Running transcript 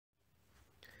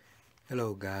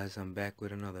Hello guys, I'm back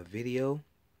with another video.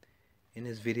 In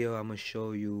this video I'm going to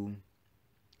show you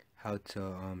how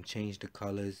to change the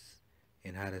colors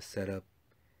and how to set up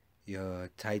your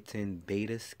Titan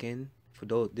beta skin.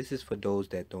 This is for those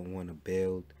that don't want to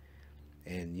build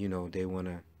and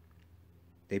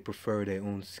they prefer their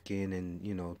own skin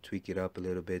and tweak it up a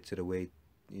little bit to the way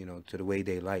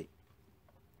they like.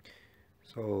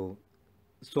 So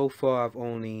far I've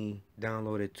only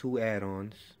downloaded 2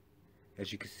 add-ons,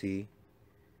 as you can see.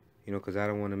 Because I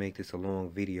don't want to make this a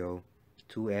long video.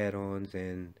 2 add-ons,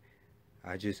 and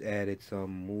I just added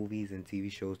some movies and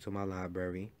TV shows to my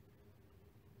library,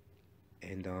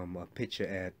 and the picture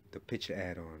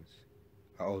add-ons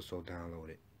I also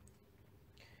downloaded.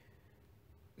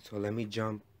 So let me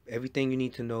jump. Everything you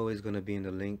need to know is going to be in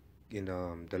the link,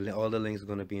 all the links are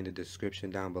going to be in the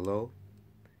description down below.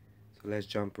 So let's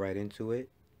jump right into it.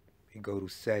 We go to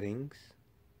settings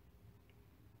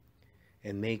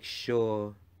and make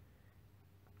sure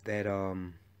that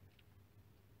your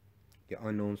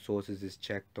unknown sources is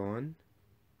checked on,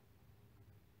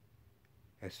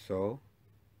 as so.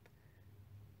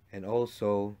 And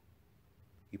also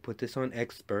you put this on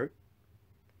expert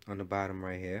on the bottom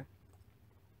right here,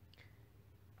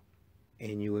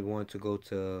 and you would want to go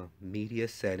to media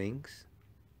settings,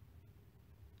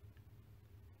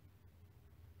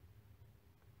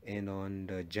 and on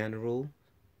the general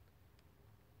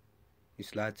you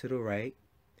slide to the right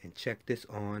and check this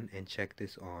on and check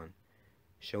this on.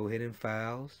 Show hidden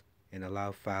files and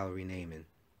allow file renaming.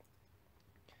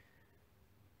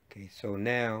 Okay, so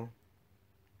now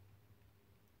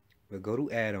we'll go to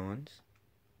add-ons.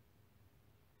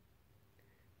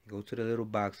 Go to the little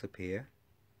box up here.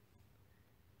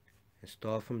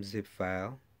 Install from zip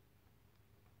file.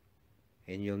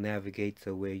 And you'll navigate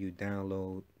to where you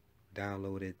downloaded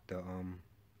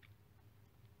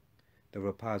the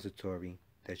repository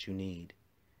that you need.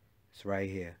 It's right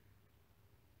here.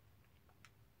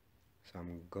 So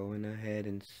I'm going ahead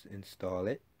and install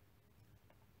it.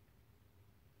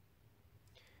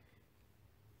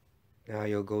 Now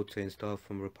you'll go to install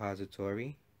from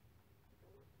repository.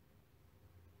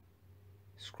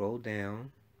 Scroll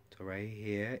down to right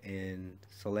here and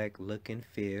select look and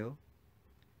feel,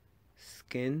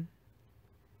 skin,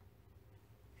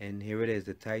 and here it is,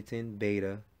 the Titan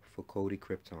beta for Kodi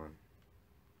Krypton.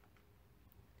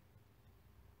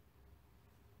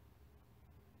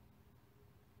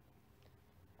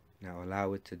 Now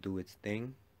allow it to do its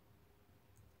thing.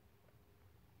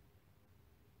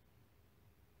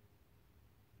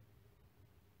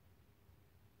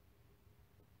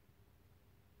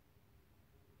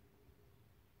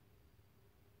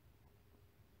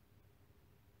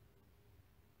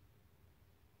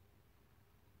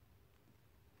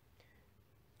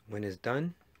 When it's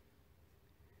done,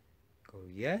 go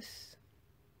yes.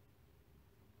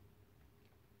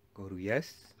 Go to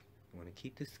yes. I want to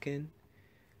keep the skin.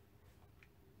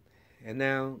 And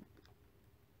now,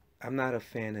 I'm not a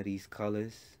fan of these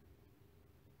colors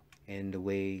and the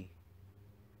way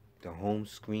the home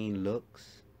screen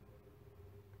looks.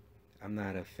 I'm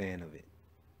not a fan of it.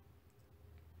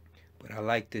 But I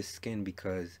like this skin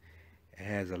because it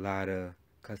has a lot of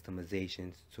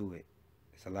customizations to it.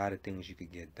 There's a lot of things you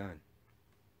could get done.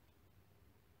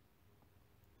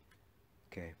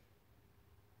 Okay.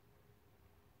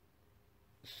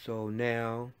 So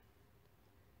now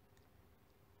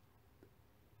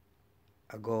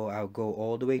I'll go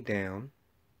all the way down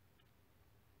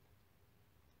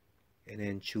and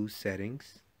then choose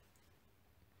settings,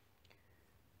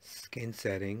 skin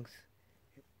settings,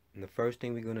 and the first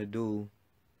thing we're gonna do,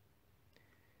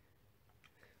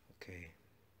 okay,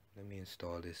 let me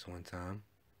install this one time.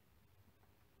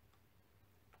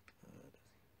 Doesn't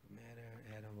matter,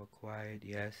 add-on required,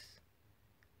 yes.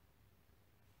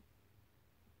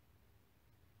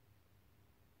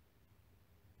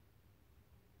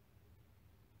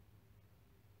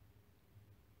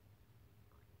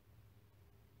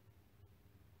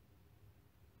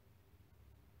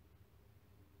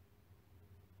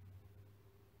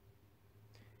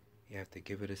 You have to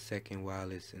give it a second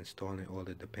while it's installing all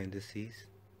the dependencies.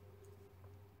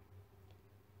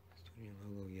 Studio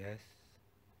logo, yes.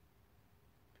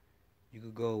 You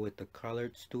could go with the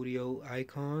colored studio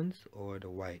icons or the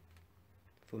white.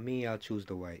 For me, I'll choose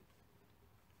the white.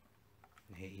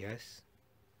 And hit yes.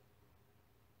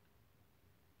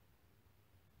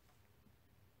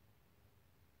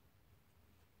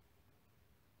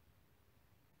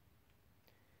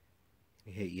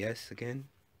 And hit yes again.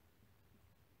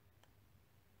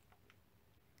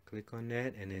 Click on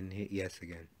that and then hit yes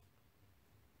again.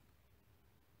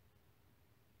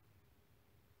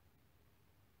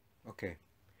 Okay,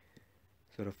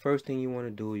 So the first thing you want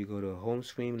to do, you go to home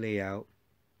screen layout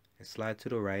and slide to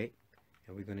the right,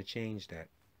 and we're going to change that.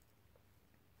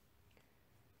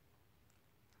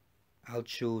 I'll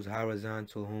choose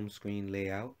horizontal home screen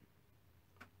layout,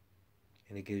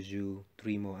 and it gives you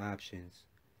 3 more options.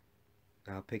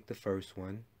 Now I'll pick the first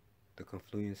one, the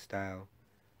confluent style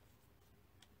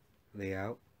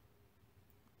layout.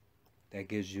 That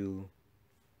gives you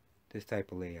this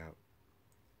type of layout.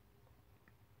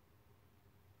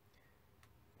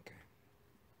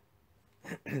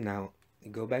 Okay. Now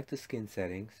go back to skin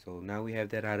settings. So now we have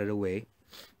that out of the way.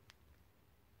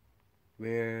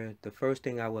 Where the first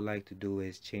thing I would like to do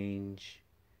is change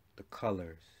the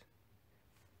colors.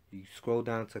 You scroll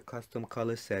down to custom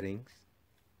color settings.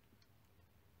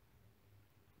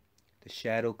 The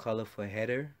shadow color for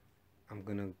header, I'm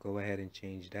gonna go ahead and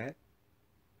change that.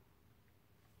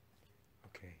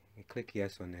 Okay, and click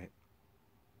yes on that.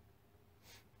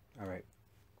 Alright,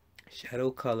 shadow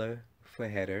color for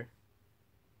header.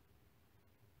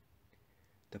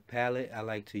 The palette I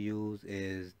like to use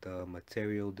is the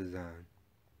material design.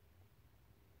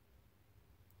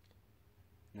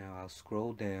 Now I'll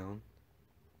scroll down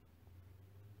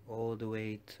all the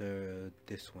way to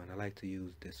this one. I like to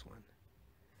use this one.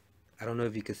 I don't know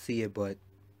if you can see it, but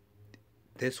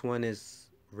this one is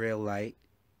real light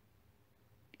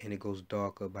and it goes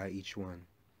darker by each one.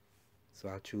 So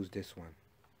I'll choose this one.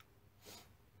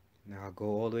 Now I'll go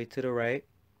all the way to the right.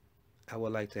 I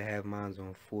would like to have mine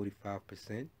on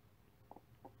 45%.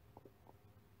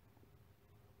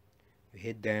 You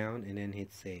hit down and then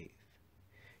hit save.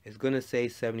 It's gonna say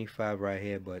 75 right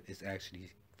here, but it's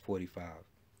actually 45.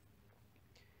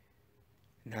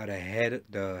 Now the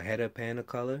header panel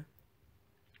color,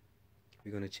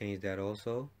 we're gonna change that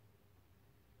also.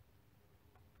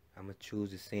 I'm gonna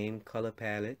choose the same color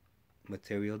palette,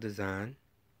 material design.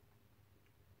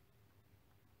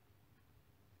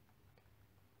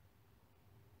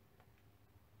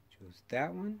 Choose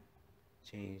that one.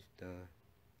 Change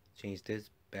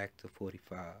this back to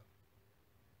 45.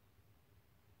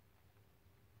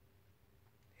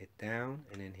 Hit down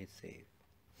and then hit save.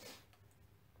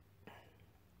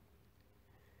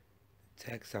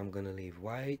 Text I'm gonna leave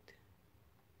white.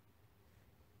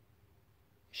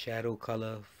 Shadow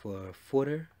color for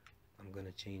footer, I'm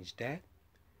gonna change that.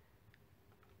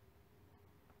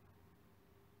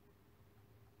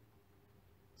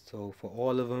 So for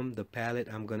all of them, the palette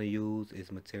I'm gonna use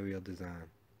is material design.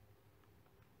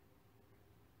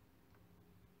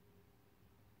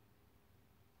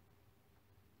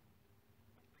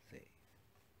 Save.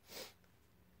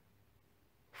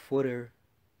 Footer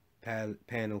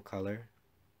panel color,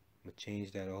 I'm gonna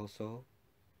change that also.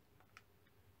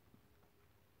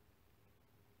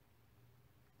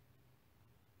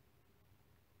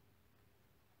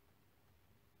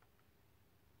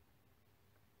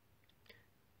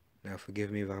 Now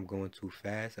forgive me if I'm going too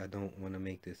fast. I don't want to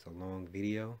make this a long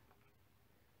video.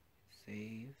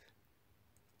 Save.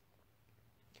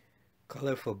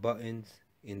 Color for buttons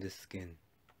in the skin.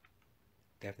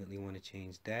 Definitely want to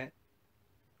change that.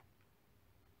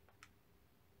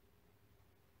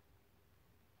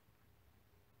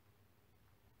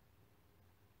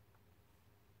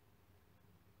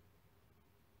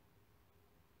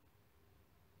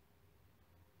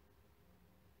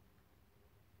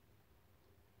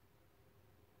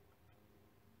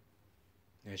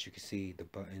 As you can see, the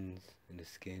buttons and the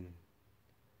skin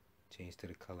change to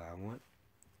the color I want.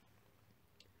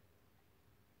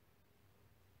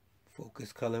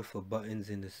 Focus color for buttons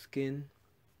in the skin,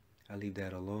 I'll leave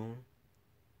that alone.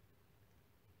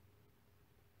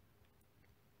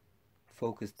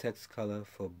 Focus text color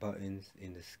for buttons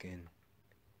in the skin,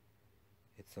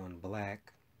 it's on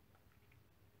black,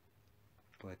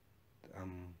 but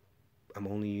I'm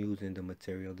only using the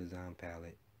material design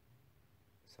palette,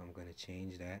 so I'm going to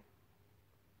change that.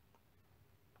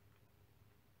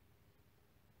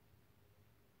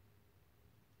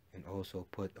 And also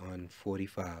put on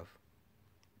 45.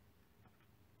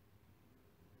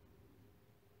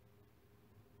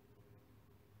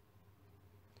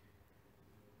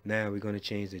 Now we're going to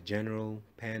change the general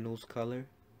panels color.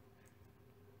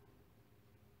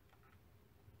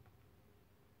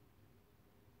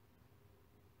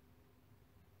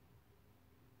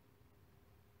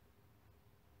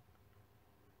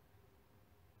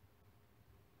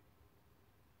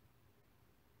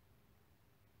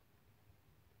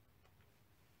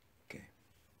 Okay.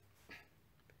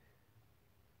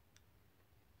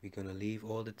 We're going to leave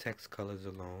all the text colors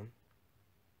alone.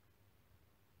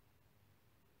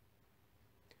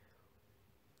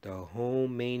 The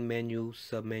home main menu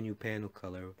submenu panel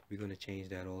color, we're going to change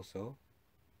that also.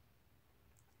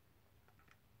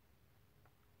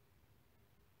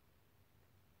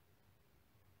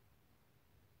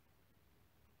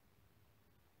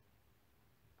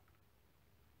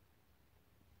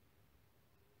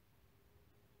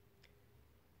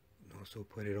 Also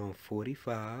put it on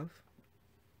 45.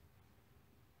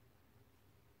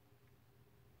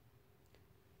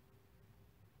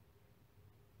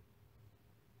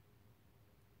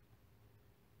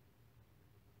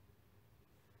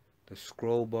 The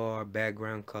scroll bar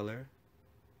background color,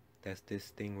 that's this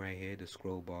thing right here, the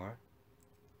scroll bar.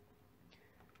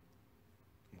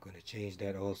 I'm going to change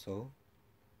that also.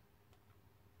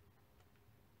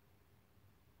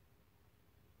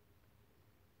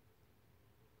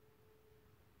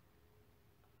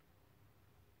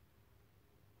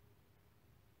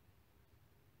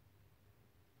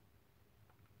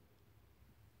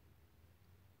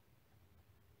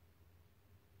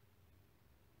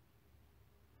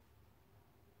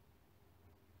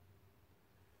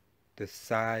 The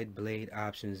side blade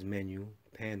options menu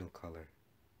panel color.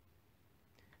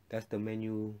 That's the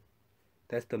menu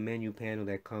panel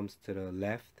that comes to the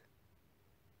left.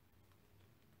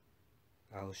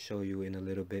 I'll show you in a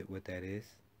little bit what that is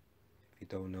if you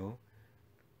don't know.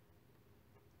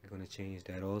 I'm going to change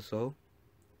that also.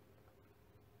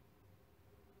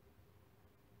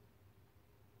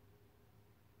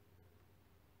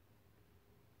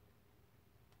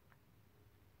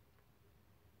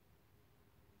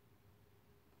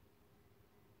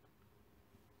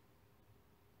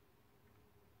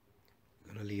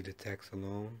 I'm going to leave the text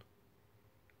alone.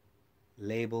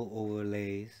 Label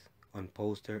overlays on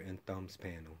poster and thumbs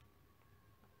panel.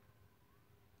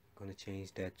 I'm going to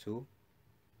change that too.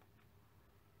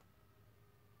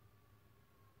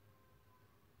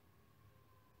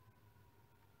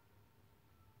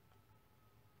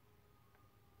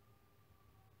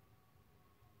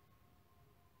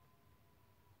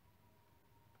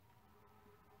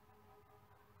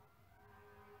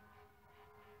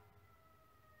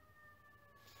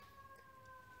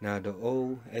 Now the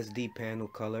OSD panel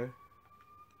color,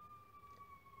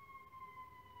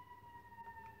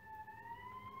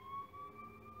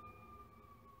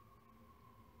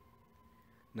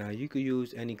 now you could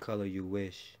use any color you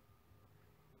wish,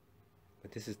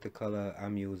 but this is the color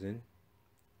I'm using,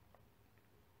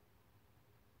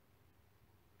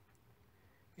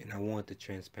 and I want the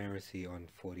transparency on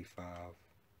 45.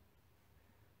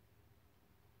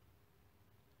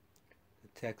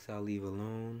 The text I'll leave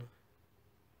alone.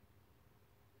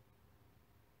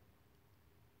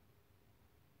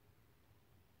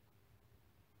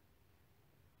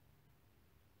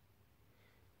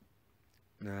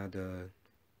 Now the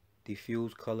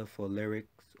diffuse color for lyrics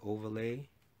overlay,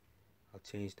 I'll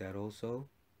change that also.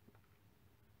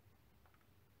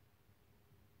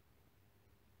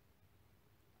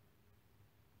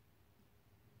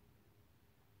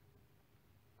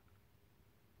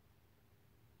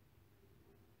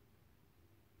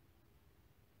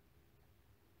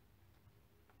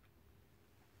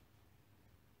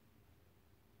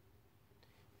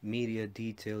 Media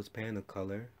details panel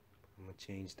color, I'm going to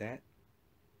change that.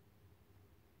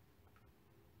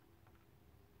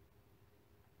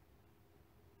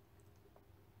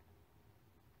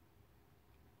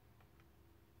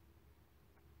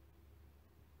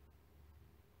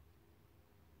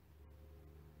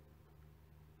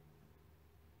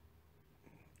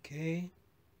 Okay.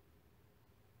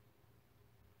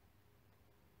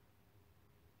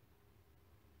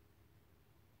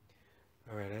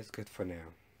 Alright, that's good for now.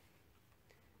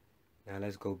 Now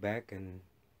let's go back and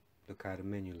look how the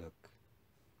menu look.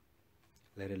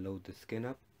 Let it load the skin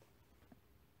up.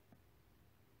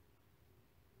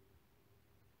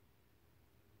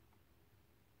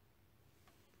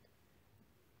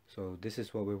 So this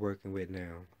is what we're working with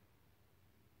now.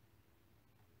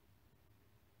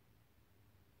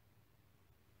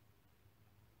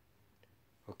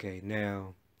 Okay,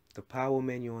 now the power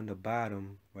menu on the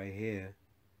bottom right here,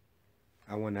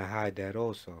 I want to hide that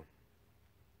also.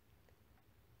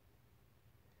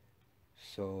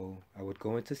 So I would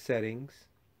go into settings,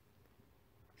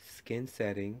 skin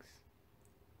settings,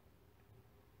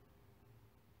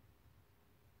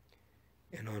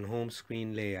 and on home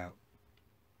screen layout.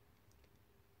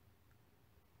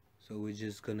 So we're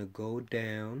just gonna go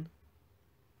down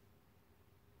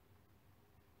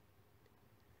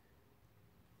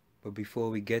but before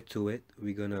we get to it,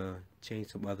 we're gonna change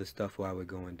some other stuff while we're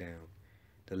going down.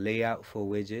 The layout for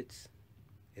widgets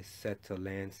is set to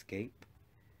landscape.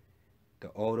 The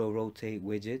auto rotate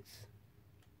widgets,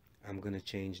 I'm gonna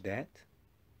change that,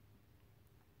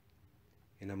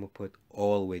 and I'm gonna put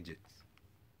all widgets.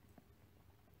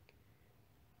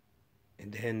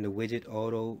 And then the widget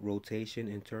auto rotation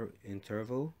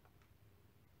interval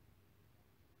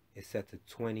is set to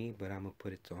 20, but I'm gonna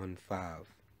put it to on 5.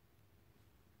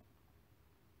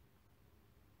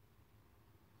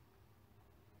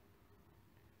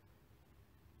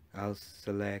 I'll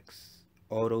select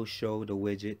auto show the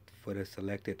widget for the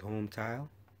selected home tile.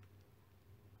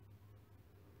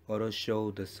 Auto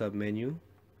show the submenu.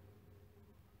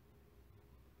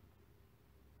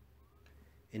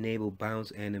 Enable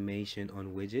bounce animation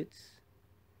on widgets.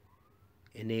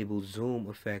 Enable zoom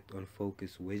effect on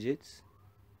focus widgets.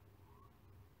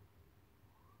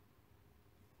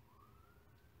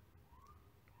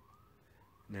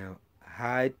 Now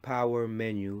hide power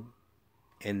menu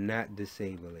and not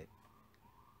disable it.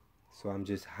 So I'm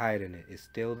just hiding it. It's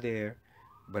still there,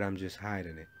 but I'm just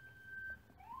hiding it.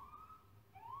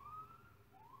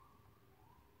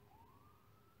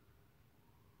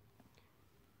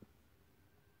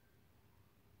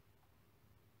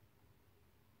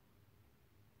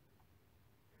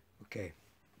 Okay,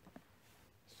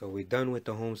 so we're done with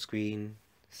the home screen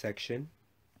section.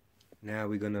 Now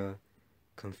we're gonna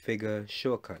configure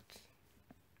shortcuts.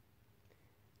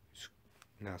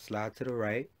 Now slide to the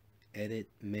right, edit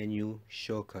menu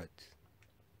shortcuts.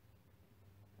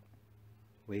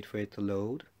 Wait for it to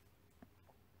load.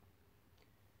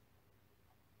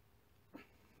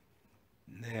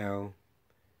 Now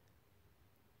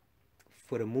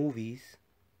for the movies,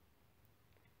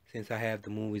 since I have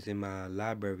the movies in my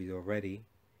library already,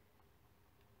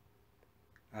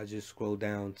 I'll just scroll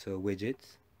down to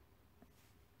widgets,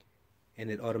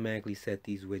 and it automatically set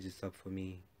these widgets up for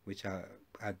me, which I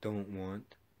don't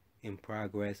want, in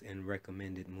progress and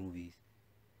recommended movies.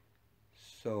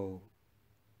 So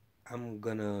I'm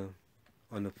gonna,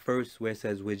 on the first where it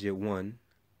says widget 1,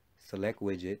 select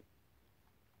widget,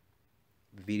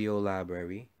 video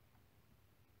library,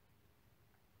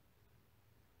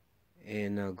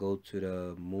 and I'll go to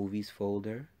the movies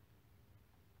folder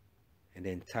and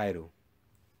then title.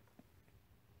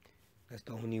 That's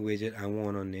the only widget I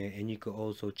want on there, and you could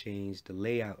also change the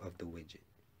layout of the widget.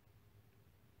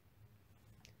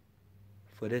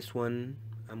 For this one,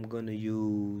 I'm gonna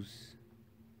use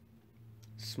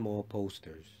small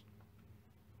posters.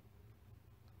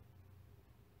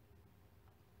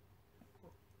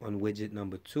 On widget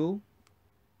number 2,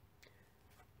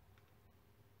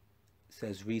 it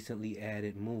says recently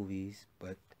added movies,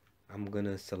 but I'm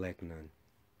gonna select none.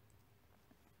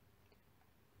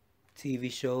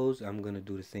 TV shows, I'm gonna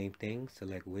do the same thing.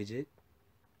 Select widget,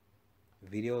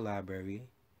 video library,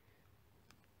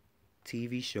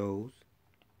 TV shows,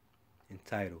 and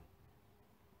title.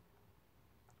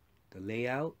 The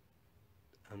layout,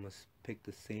 I must pick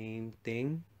the same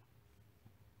thing.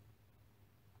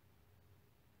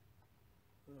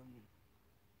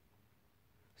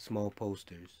 Small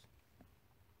posters.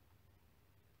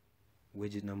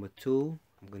 Widget number 2,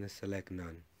 I'm gonna select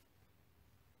none.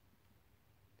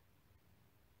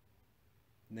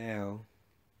 Now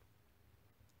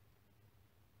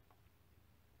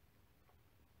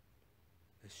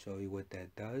let's show you what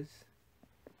that does.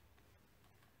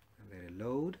 Let it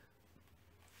load.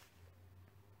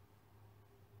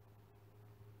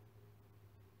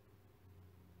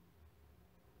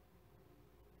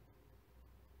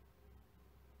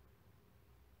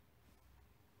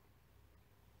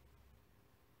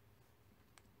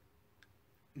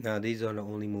 Now these are the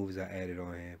only movies I added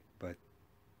on here, but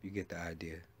you get the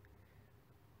idea.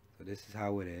 So this is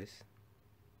how it is.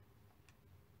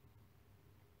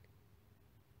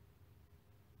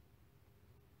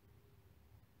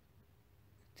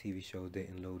 TV show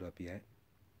didn't load up yet,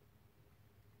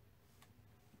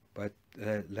 but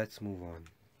let's move on.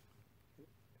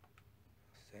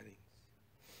 Settings,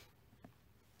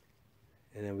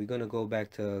 and then we're gonna go back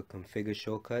to configure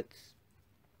shortcuts.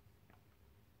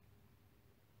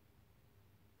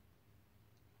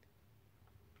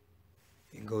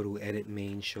 And go to edit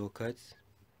main shortcuts.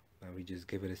 Now we just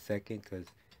give it a second because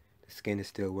the skin is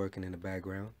still working in the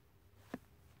background.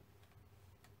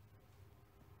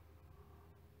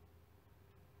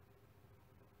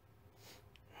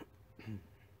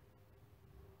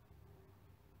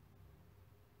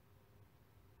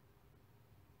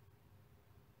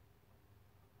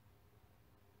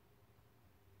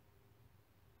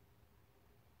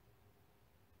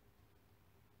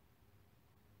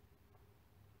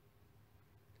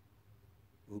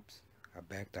 Oops, I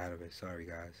backed out of it. Sorry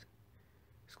guys.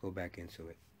 Let's go back into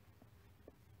it.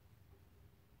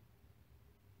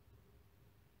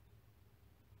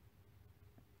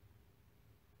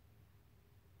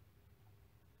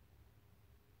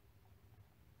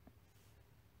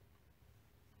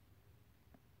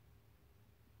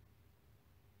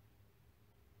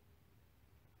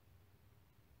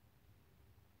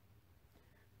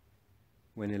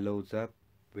 When it loads up,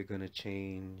 we're gonna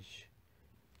change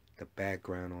the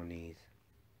background on these.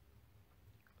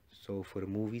 So for the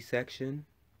movie section,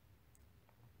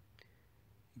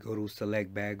 Go to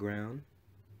select background,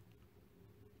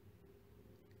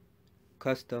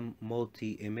 custom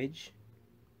multi-image.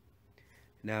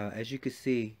 Now as you can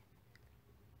see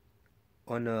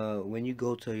on when you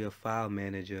go to your file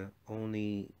manager, I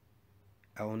only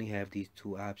have these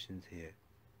two options here.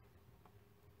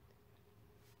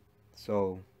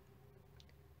 So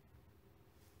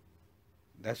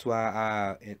that's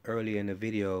why earlier in the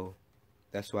video,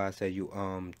 that's why I said you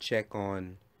check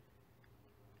on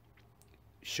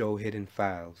show hidden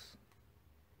files.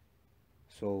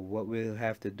 So what we'll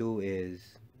have to do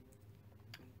is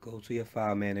go to your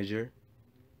file manager.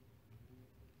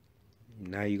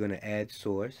 Now you're going to add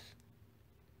source,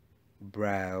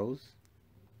 browse,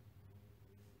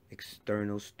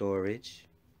 external storage.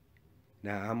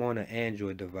 Now I'm on an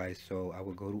Android device, so I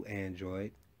will go to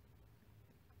Android,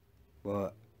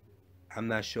 but I'm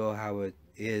not sure how it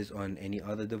is on any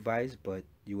other device, but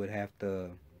you would have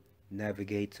to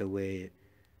navigate to where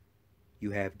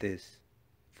you have this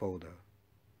folder,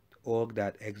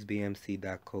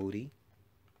 org.xbmc.kodi,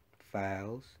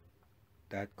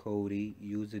 files.kodi,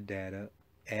 user data,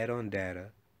 add-on data,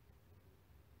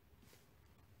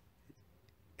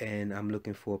 and I'm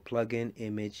looking for plugin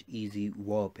image easy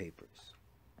wallpapers.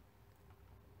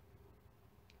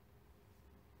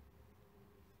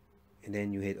 And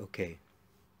then you hit OK.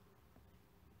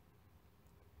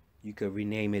 You could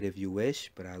rename it if you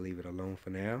wish, but I'll leave it alone for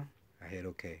now. I hit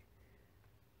OK.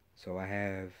 So I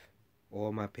have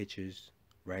all my pictures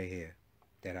right here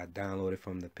that I downloaded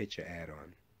from the picture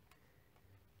add-on.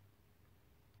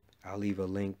 I'll leave a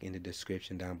link in the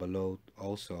description down below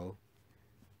also,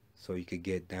 so you could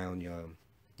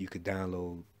you could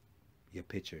download your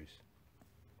pictures.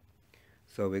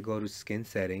 So we go to skin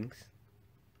settings,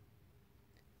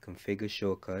 configure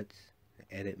shortcuts,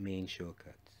 edit main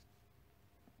shortcuts.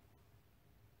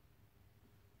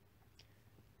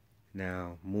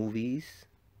 Now movies,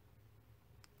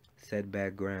 set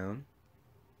background,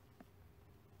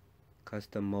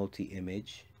 custom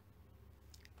multi-image,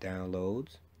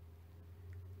 downloads,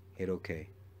 hit OK.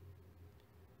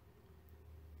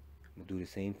 We'll do the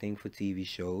same thing for TV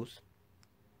shows.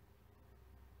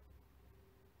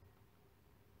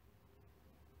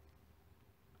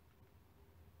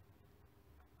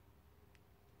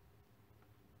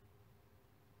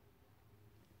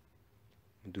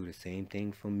 We'll do the same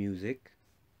thing for music.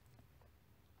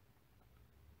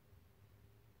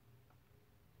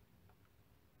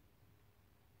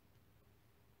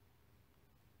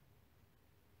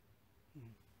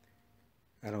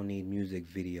 I don't need music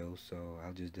video, so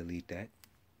I'll just delete that.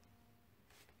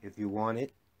 If you want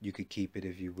it, you could keep it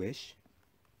if you wish.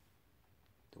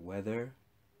 The weather,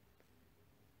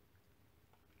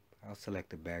 I'll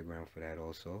select the background for that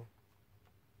also.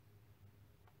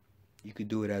 You could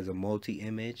do it as a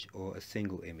multi-image or a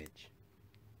single image.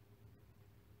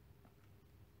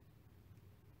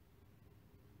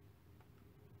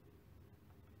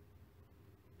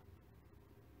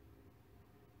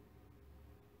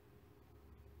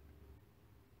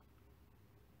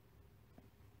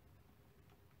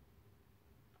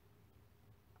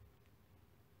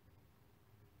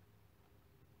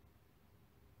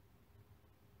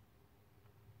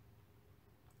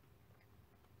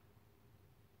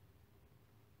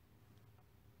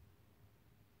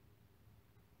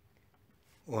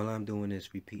 All I'm doing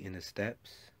is repeating the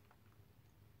steps.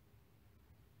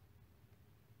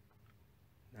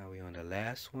 Now we're on the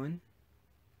last one.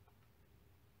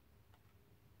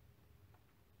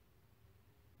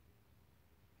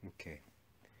 Okay.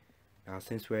 Now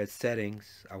since we're at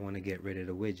settings, I want to get rid of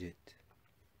the widget.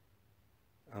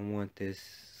 I want this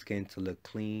skin to look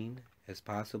clean as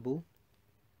possible.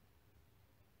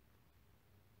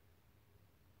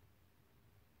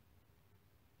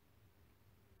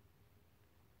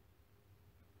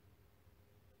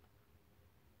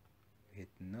 Hit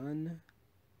none.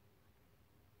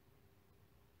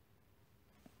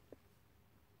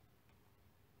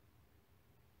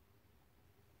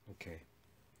 Okay.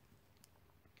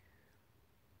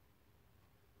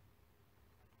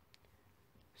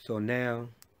 So now,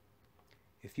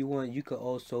 if you want, you could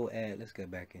also add, let's get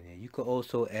back in here. You could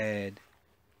also add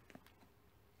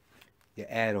your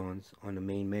add-ons on the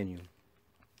main menu.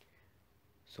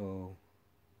 So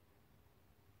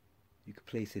you could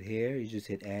place it here. You just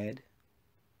hit add.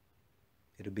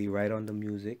 It'll be right on the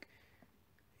music.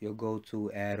 You'll go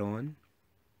to add-on,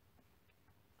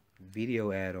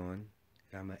 video add-on,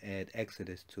 and I'm going to add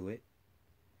Exodus to it.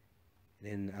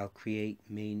 Then I'll create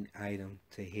main item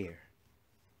to here.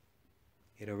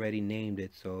 It already named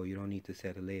it, so you don't need to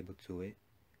set a label to it.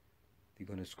 You're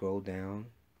going to scroll down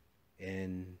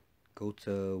and go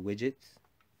to widgets.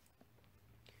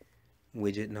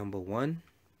 widget number 1,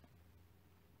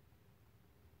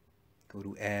 go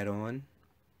to add-on,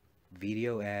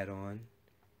 video add-on,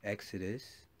 Exodus,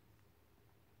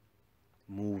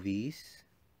 movies.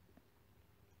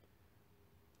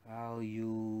 I'll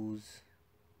use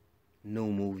new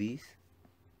movies.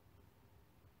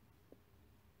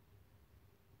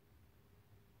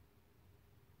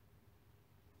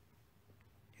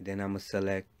 And then I'm going to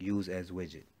select use as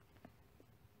widget.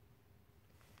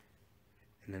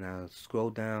 And then I'll scroll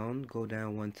down, go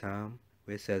down one time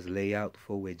where it says layout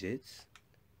for widgets.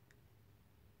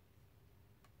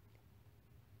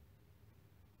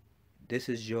 This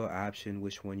is your option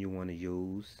which one you want to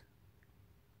use.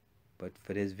 But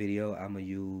for this video, I'm going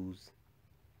to use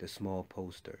the small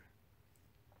poster.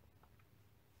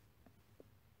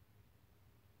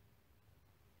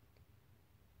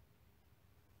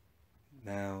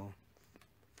 Now,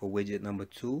 for widget number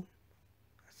 2,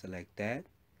 I select that.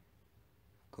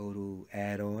 Go to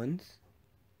add-ons,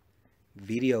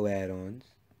 video add-ons,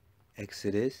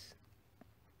 Exodus,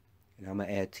 and I'm going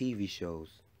to add TV shows.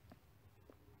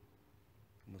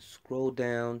 I'm going to scroll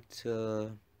down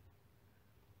to,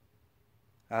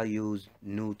 I'll use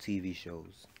new TV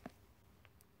shows.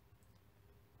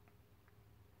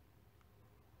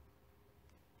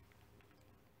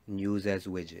 And use as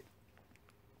widget.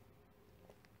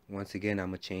 Once again,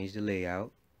 I'm going to change the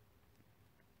layout.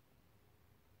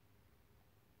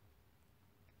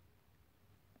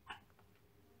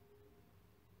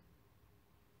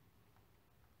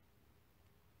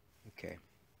 Okay.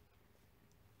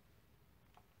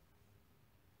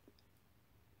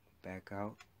 Back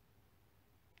out.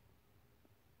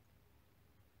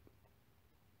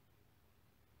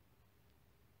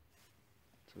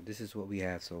 So this is what we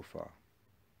have so far.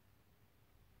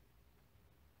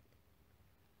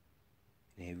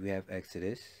 And here we have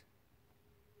Exodus.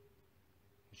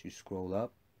 Once you scroll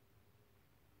up,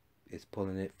 it's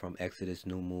pulling it from Exodus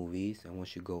new movies. And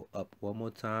once you go up one more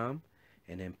time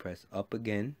and then press up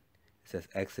again, it says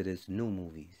Exodus new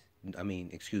movies. New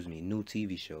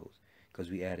TV shows,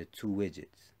 because we added 2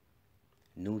 widgets.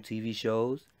 New TV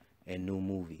shows and new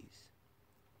movies.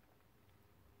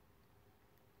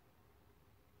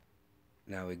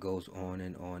 Now it goes on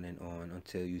and on and on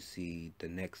until you see the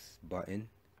next button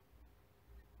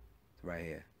right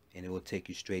here. And it will take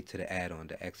you straight to the add-on,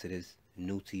 the Exodus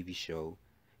new TV show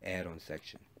add-on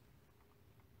section.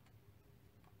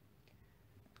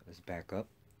 Let's back up.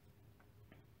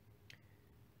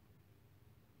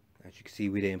 As you can see,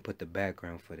 we didn't put the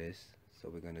background for this, so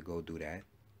we're going to go do that.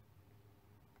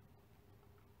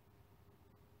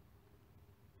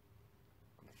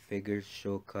 Configure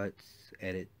shortcuts,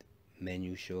 edit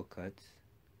menu shortcuts.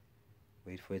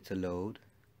 Wait for it to load.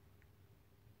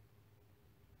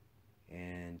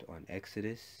 And on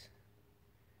Exodus,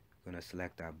 we're going to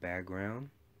select our background.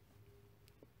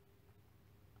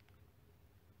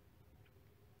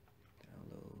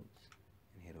 Downloads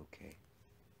and hit OK.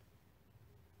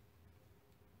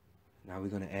 Now we're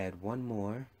going to add one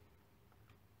more.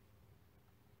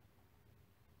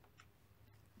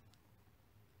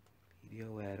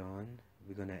 Video add-on.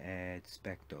 We're going to add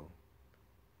Specto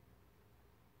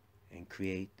and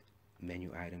create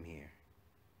menu item here.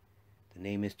 The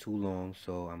name is too long,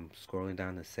 so I'm scrolling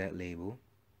down to set label.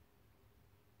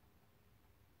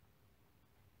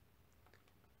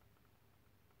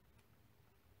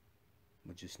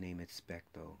 We'll just name it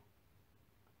Specto.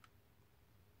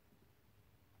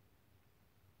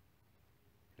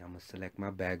 And I'm going to select my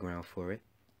background for it.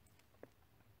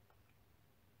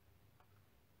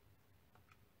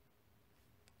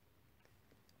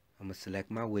 I'm going to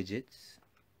select my widgets.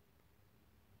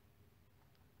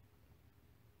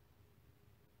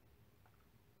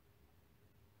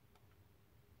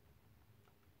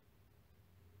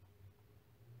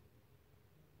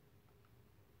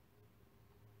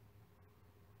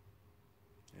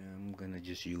 I'm going to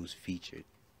just use featured.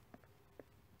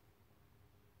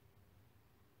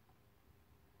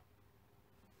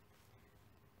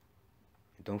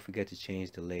 And don't forget to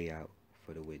change the layout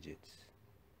for the widgets.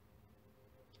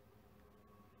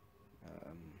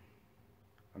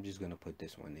 I'm just going to put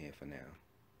this one here for now.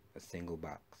 A single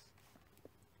box.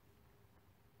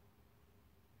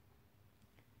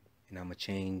 And I'm going to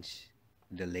change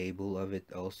the label of it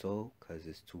also because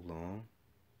it's too long.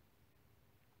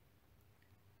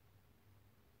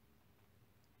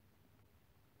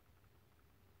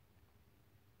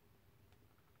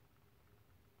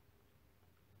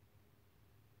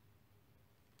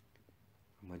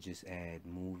 I'm going to just add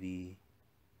movie.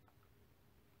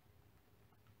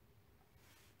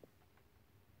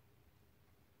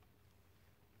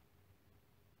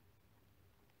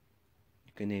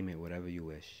 You can name it whatever you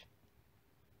wish.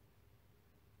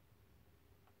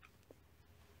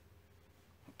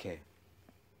 Okay.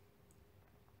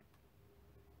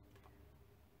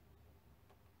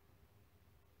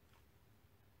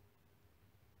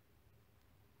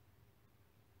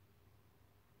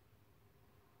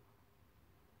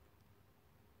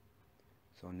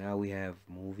 So now we have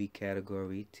movie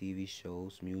category, TV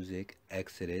shows, music,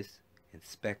 Exodus, and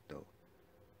Specto.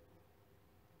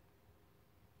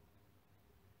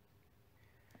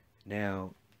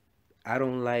 Now, I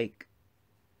don't like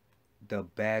the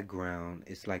background.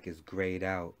 It's like it's grayed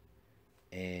out,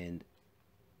 and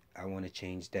I want to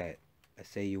change that. Let's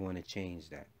say you want to change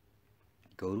that.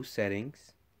 Go to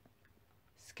settings,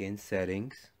 skin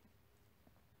settings,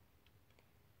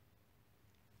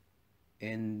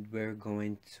 and we're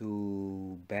going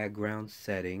to background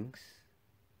settings.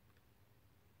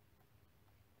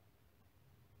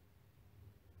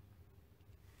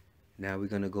 Now we're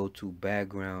going to go to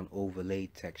background overlay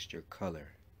texture color.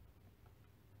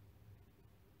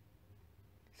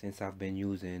 Since I've been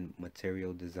using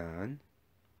material design,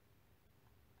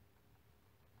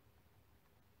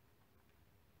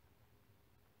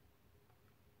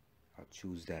 I'll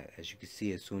choose that. As you can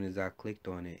see, as soon as I clicked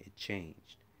on it, it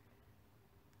changed.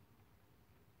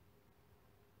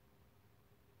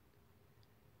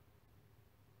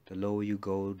 The lower you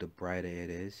go, the brighter it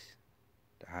is.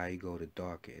 The higher you go, the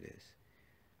darker it is.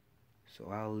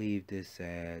 So I'll leave this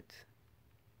at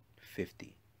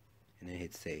 50 and then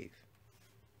hit save.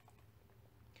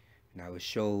 Now it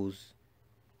shows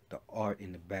the art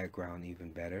in the background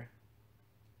even better.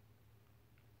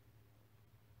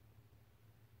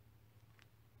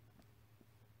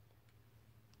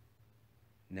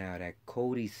 Now that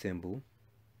Kodi symbol,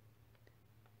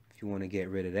 if you want to get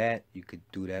rid of that, you could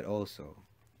do that also.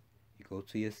 You go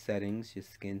to your settings, your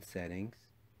skin settings.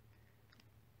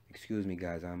 Excuse me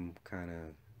guys, I'm kind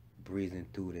of breezing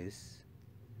through this.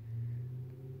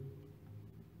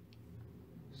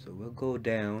 So we'll go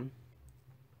down.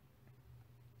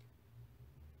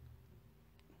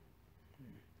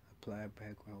 Apply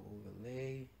background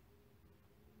overlay.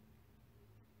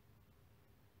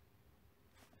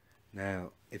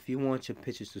 Now, if you want your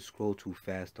pictures to scroll too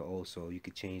faster also, you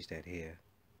could change that here.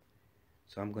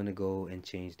 So I'm going to go and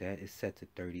change that. It's set to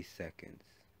 30 seconds.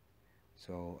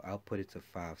 So I'll put it to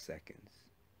 5 seconds.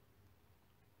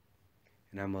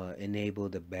 And I'm going to enable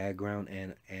the background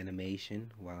and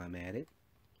animation while I'm at it.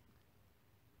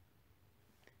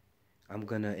 I'm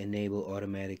going to enable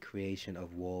automatic creation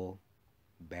of wall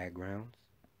backgrounds.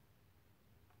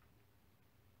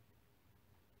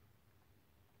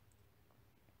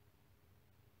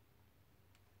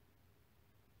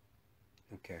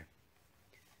 Okay.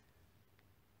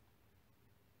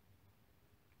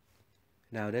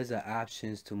 Now there's the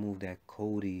options to move that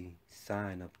Kodi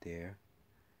sign up there.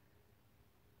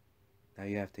 Now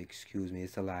you have to excuse me,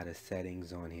 it's a lot of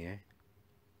settings on here.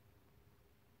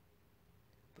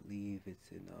 I believe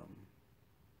it's in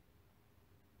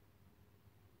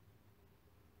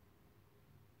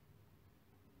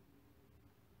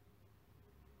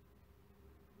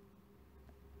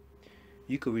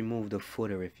you could remove the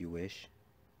footer if you wish.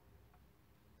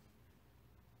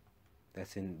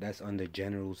 That's under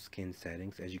general skin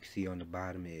settings. As you can see on the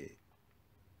bottom, it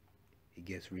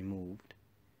gets removed.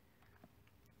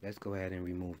 Let's go ahead and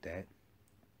remove that.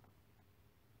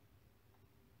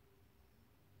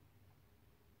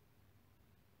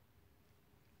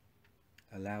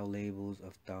 Allow labels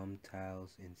of thumb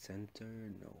tiles in center.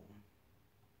 No.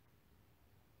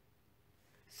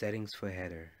 Settings for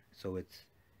header. So it's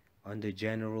under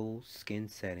general skin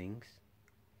settings,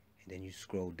 and then you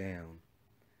scroll down.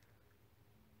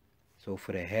 So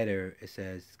for the header, it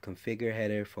says configure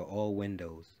header for all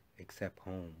windows except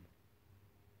home,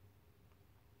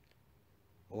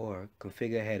 or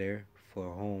configure header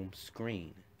for home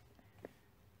screen.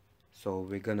 So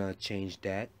we're gonna change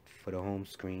that for the home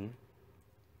screen.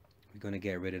 We're gonna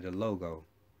get rid of the logo.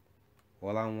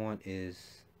 All I want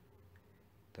is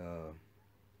the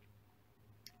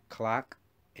clock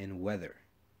and weather.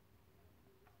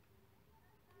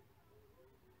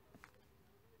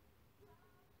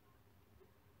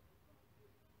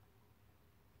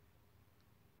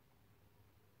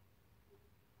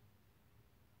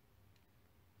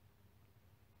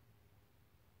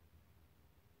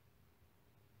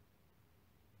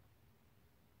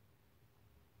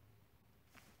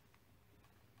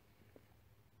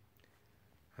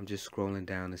 I'm just scrolling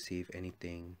down to see if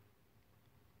anything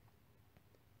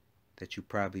that you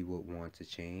probably would want to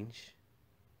change.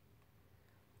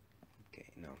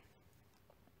 Okay, no.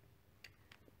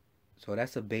 So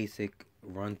that's a basic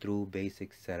run through,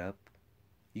 basic setup.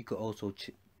 You could also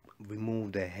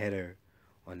remove the header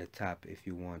on the top if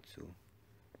you want to.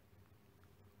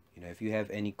 You know, if you have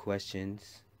any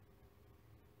questions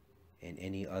and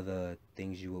any other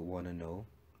things you would want to know,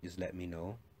 just let me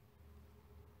know.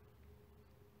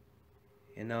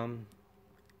 And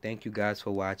thank you guys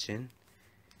for watching.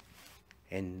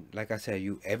 And like I said,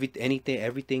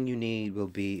 everything you need will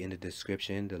be in the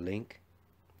description, the link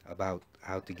about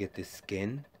how to get this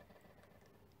skin.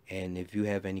 And if you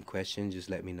have any questions, just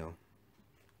let me know.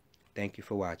 Thank you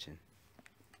for watching.